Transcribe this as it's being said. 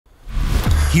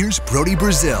Here's Brody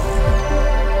Brazil.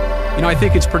 You know, I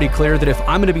think it's pretty clear that if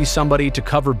I'm going to be somebody to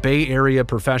cover Bay Area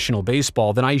professional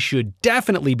baseball, then I should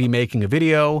definitely be making a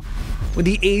video when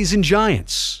the A's and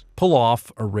Giants pull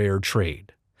off a rare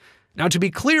trade. Now, to be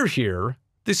clear here,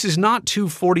 this is not two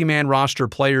 40-man roster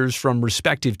players from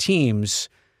respective teams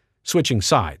switching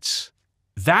sides.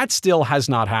 That still has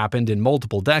not happened in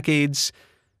multiple decades,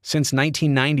 since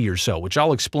 1990 or so, which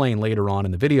I'll explain later on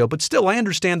in the video. But still, I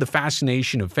understand the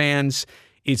fascination of fans.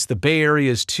 It's the Bay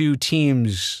Area's two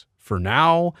teams, for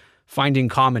now, finding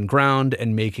common ground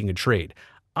and making a trade.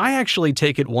 I actually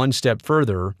take it one step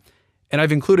further, and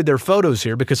I've included their photos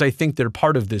here because I think they're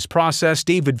part of this process.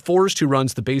 David Forst, who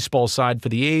runs the baseball side for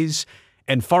the A's,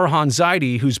 and Farhan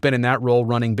Zaidi, who's been in that role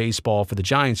running baseball for the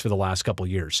Giants for the last couple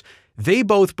of years. They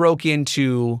both broke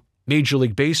into Major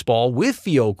League Baseball with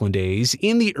the Oakland A's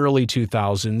in the early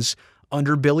 2000s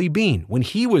under Billy Beane when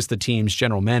he was the team's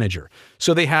general manager.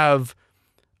 So they have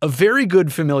a very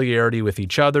good familiarity with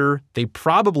each other. They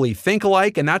probably think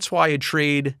alike, and that's why a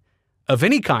trade of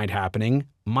any kind happening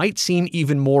might seem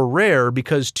even more rare,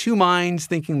 because two minds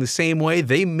thinking the same way,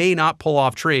 they may not pull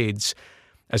off trades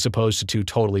as opposed to two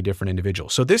totally different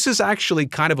individuals. So this is actually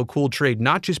kind of a cool trade,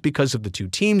 not just because of the two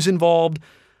teams involved,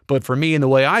 but for me, in the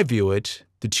way I view it,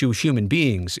 the two human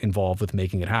beings involved with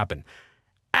making it happen.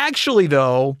 Actually,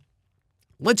 though,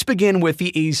 let's begin with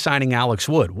the A's signing Alex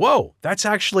Wood. Whoa, that's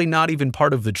actually not even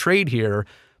part of the trade here,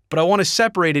 but I want to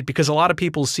separate it because a lot of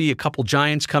people see a couple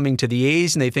Giants coming to the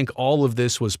A's and they think all of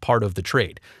this was part of the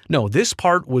trade. No, this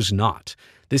part was not.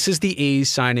 This is the A's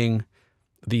signing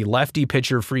the lefty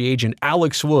pitcher free agent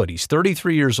Alex Wood. He's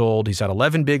 33 years old. He's had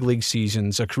 11 big league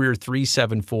seasons, a career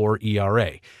 3.74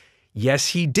 ERA. Yes,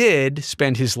 he did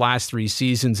spend his last 3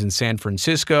 seasons in San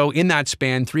Francisco. In that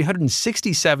span,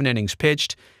 367 innings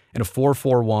pitched and a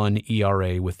 4.41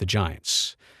 ERA with the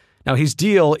Giants. Now, his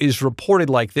deal is reported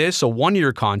like this: a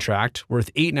 1-year contract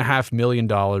worth $8.5 million.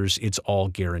 It's all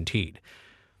guaranteed.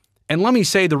 And let me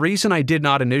say, the reason I did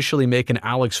not initially make an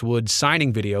Alex Wood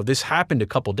signing video, this happened a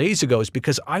couple days ago, is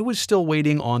because I was still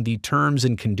waiting on the terms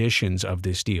and conditions of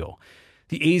this deal.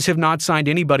 The A's have not signed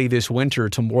anybody this winter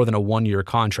to more than a 1-year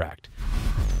contract.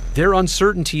 Their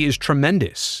uncertainty is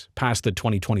tremendous past the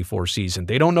 2024 season.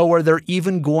 They don't know where they're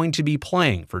even going to be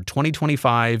playing for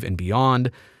 2025 and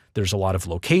beyond. There's a lot of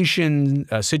location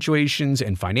situations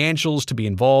and financials to be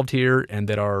involved here and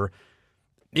that are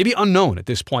maybe unknown at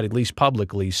this point, at least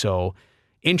publicly. So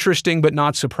interesting but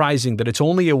not surprising that it's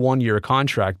only a 1-year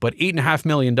contract, but $8.5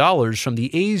 million from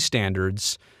the A's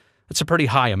standards, that's a pretty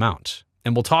high amount.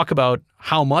 And we'll talk about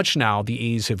how much now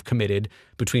the A's have committed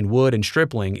between Wood and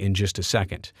Stripling in just a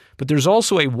second. But there's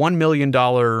also a $1 million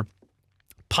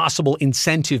possible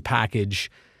incentive package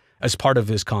as part of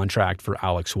this contract for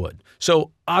Alex Wood.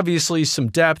 So obviously some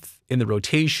depth in the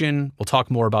rotation. We'll talk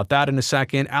more about that in a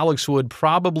second. Alex Wood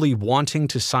probably wanting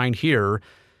to sign here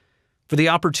for the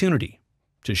opportunity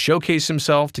to showcase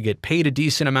himself, to get paid a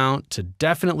decent amount, to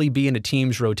definitely be in a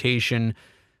team's rotation.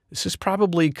 This is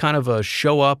probably kind of a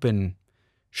show up and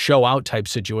show out type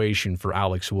situation for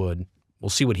Alex Wood. We'll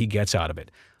see what he gets out of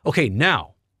it. Okay,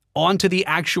 now on to the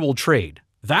actual trade.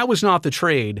 That was not the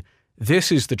trade.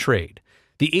 This is the trade.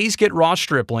 The A's get Ross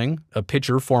Stripling, a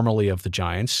pitcher formerly of the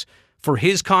Giants, for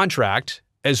his contract,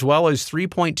 as well as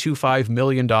 $3.25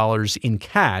 million in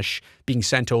cash being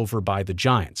sent over by the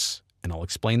Giants. And I'll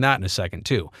explain that in a second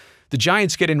too. The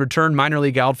Giants get in return minor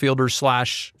league outfielder /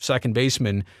 second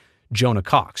baseman Jonah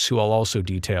Cox, who I'll also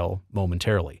detail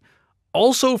momentarily.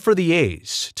 Also for the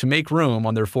A's, to make room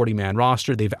on their 40-man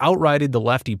roster, they've outrighted the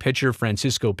lefty pitcher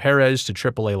Francisco Perez to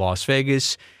AAA Las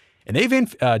Vegas, and they've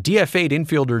DFA'd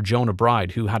infielder Jonah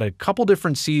Bride, who had a couple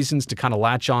different seasons to kind of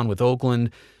latch on with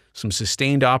Oakland, some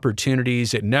sustained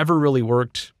opportunities. It never really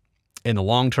worked in the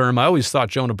long term. I always thought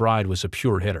Jonah Bride was a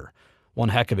pure hitter, one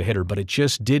heck of a hitter, but it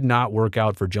just did not work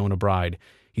out for Jonah Bride.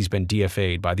 He's been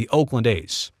DFA'd by the Oakland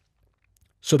A's.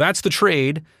 So that's the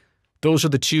trade. Those are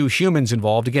the two humans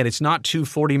involved. Again, it's not two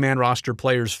 40-man roster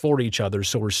players for each other,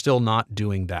 so we're still not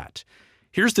doing that.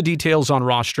 Here's the details on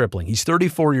Ross Stripling. He's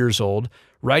 34 years old,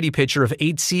 righty pitcher of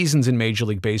 8 seasons in Major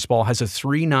League Baseball, has a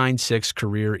 3.96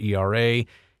 career ERA.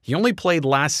 He only played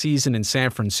last season in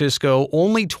San Francisco,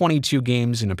 only 22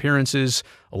 games and appearances,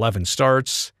 11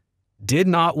 starts, did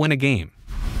not win a game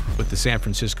with the San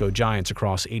Francisco Giants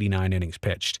across 89 innings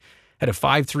pitched. Had a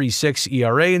 5.36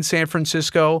 ERA in San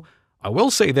Francisco. I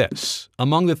will say this,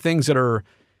 among the things that are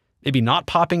maybe not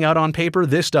popping out on paper,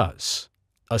 this does.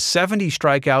 A 70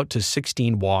 strikeout to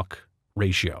 16 walk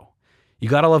ratio. You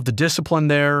got to love the discipline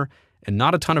there, and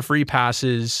not a ton of free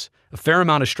passes, a fair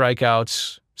amount of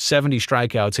strikeouts, 70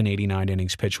 strikeouts in 89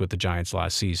 innings pitched with the Giants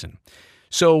last season.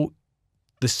 So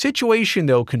The situation,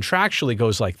 though, contractually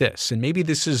goes like this, and maybe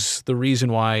this is the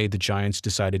reason why the Giants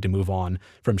decided to move on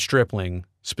from Stripling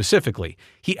specifically.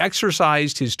 He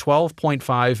exercised his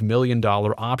 $12.5 million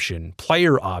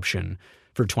player option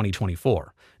for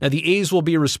 2024. Now, the A's will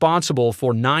be responsible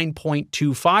for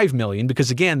 $9.25 million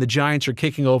because, again, the Giants are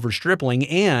kicking over Stripling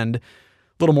and a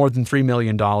little more than $3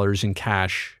 million in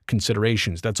cash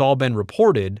considerations. That's all been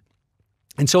reported,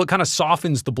 and so it kind of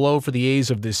softens the blow for the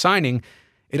A's of this signing.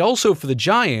 It also, for the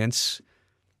Giants,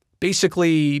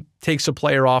 basically takes a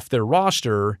player off their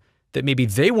roster that maybe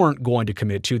they weren't going to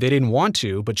commit to. They didn't want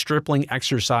to, but Stripling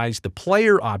exercised the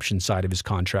player option side of his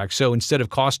contract. So instead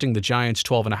of costing the Giants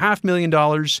 $12.5 million,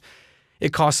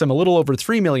 it costs them a little over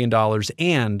 $3 million,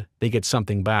 and they get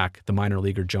something back, the minor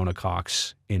leaguer Jonah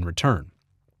Cox, in return.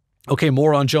 Okay,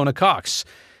 more on Jonah Cox.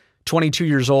 22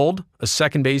 years old, a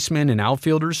second baseman and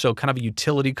outfielder, so kind of a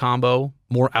utility combo,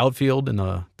 more outfield in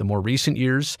the more recent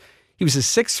years. He was a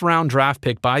 6th-round draft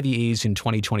pick by the A's in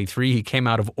 2023. He came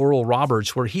out of Oral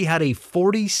Roberts, where he had a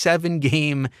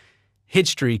 47-game hit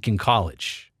streak in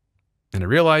college. And I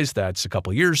realize that's a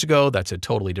couple years ago. That's a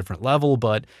totally different level,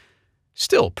 but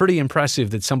still pretty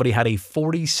impressive that somebody had a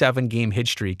 47-game hit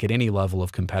streak at any level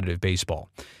of competitive baseball.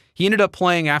 He ended up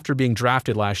playing, after being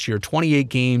drafted last year, 28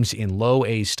 games in low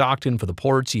A Stockton for the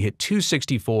Ports. He hit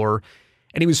 .264,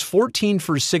 and he was 14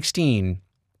 for 16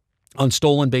 on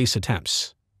stolen base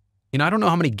attempts. I don't know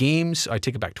how many games, I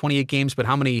take it back, 28 games, but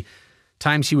how many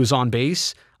times he was on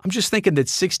base. I'm just thinking that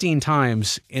 16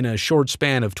 times in a short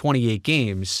span of 28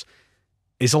 games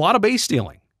is a lot of base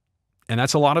stealing, and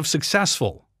that's a lot of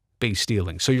successful base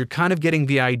stealing. So you're kind of getting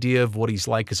the idea of what he's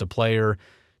like as a player.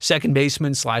 Second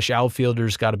baseman /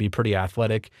 outfielder's got to be pretty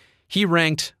athletic. He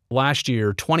ranked last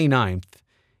year 29th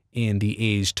in the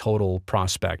A's total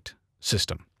prospect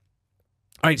system.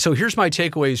 All right, so here's my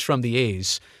takeaways from the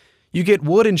A's. You get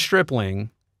Wood and Stripling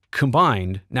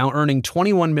combined now earning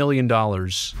 $21 million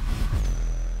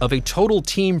of a total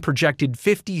team projected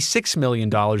 $56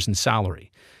 million in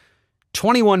salary.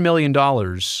 $21 million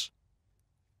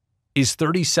is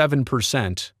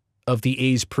 37% of the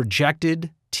A's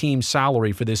projected team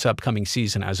salary for this upcoming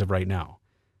season as of right now.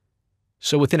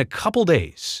 So within a couple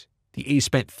days, the A's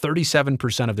spent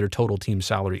 37% of their total team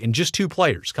salary in just 2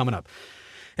 players coming up.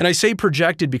 And I say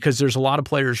projected because there's a lot of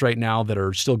players right now that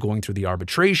are still going through the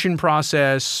arbitration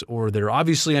process, or they're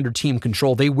obviously under team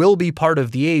control. They will be part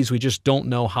of the A's. We just don't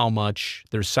know how much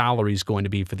their salary is going to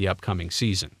be for the upcoming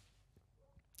season.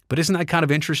 But isn't that kind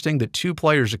of interesting that 2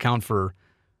 players account for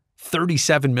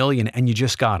 $37 million and you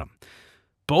just got them?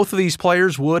 Both of these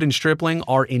players, Wood and Stripling,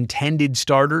 are intended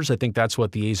starters. I think that's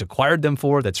what the A's acquired them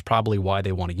for. That's probably why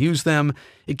they want to use them.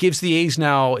 It gives the A's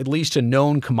now at least a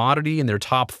known commodity in their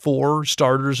top 4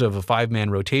 starters of a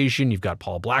 5-man rotation. You've got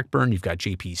Paul Blackburn, you've got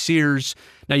J.P. Sears.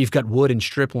 Now you've got Wood and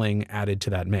Stripling added to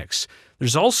that mix.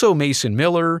 There's also Mason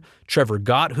Miller, Trevor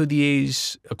Gott, who the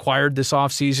A's acquired this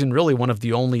offseason, really one of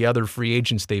the only other free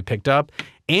agents they picked up,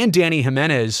 and Danny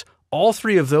Jimenez. All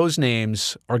 3 of those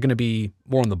names are going to be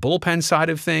more on the bullpen side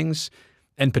of things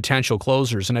and potential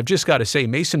closers. And I've just got to say,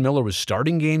 Mason Miller was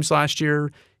starting games last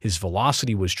year. His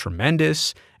velocity was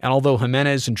tremendous. And although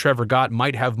Jimenez and Trevor Gott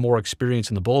might have more experience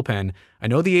in the bullpen, I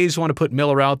know the A's want to put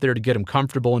Miller out there to get him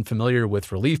comfortable and familiar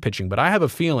with relief pitching. But I have a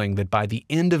feeling that by the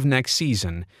end of next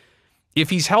season, if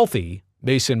he's healthy,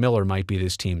 Mason Miller might be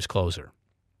this team's closer.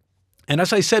 And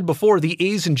as I said before, the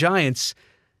A's and Giants,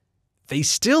 they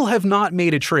still have not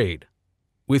made a trade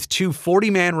with 2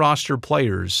 40-man roster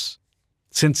players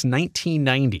since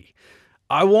 1990.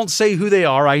 I won't say who they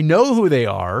are. I know who they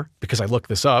are because I looked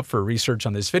this up for research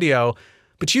on this video,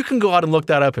 but you can go out and look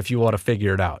that up if you want to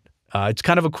figure it out. It's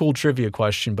kind of a cool trivia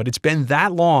question, but it's been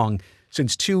that long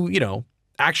since 2,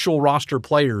 actual roster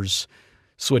players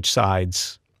switched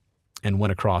sides and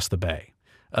went across the bay.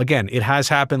 Again, it has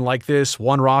happened like this,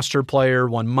 1 roster player,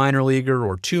 1 minor leaguer,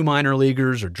 or 2 minor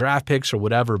leaguers, or draft picks, or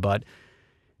whatever, but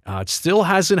it still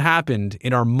hasn't happened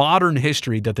in our modern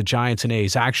history that the Giants and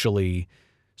A's actually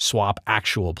swap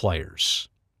actual players.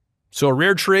 So a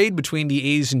rare trade between the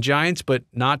A's and Giants, but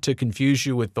not to confuse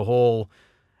you with the whole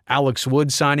Alex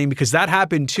Wood signing, because that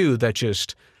happened too. That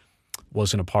just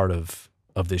wasn't a part of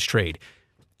this trade.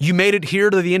 You made it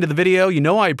here to the end of the video.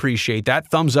 I appreciate that.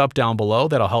 Thumbs up down below.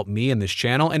 That'll help me and this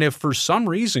channel. And if for some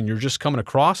reason you're just coming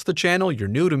across the channel, you're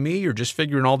new to me, you're just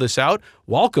figuring all this out,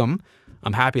 welcome.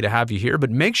 I'm happy to have you here, but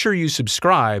make sure you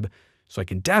subscribe so I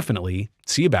can definitely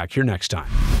see you back here next time.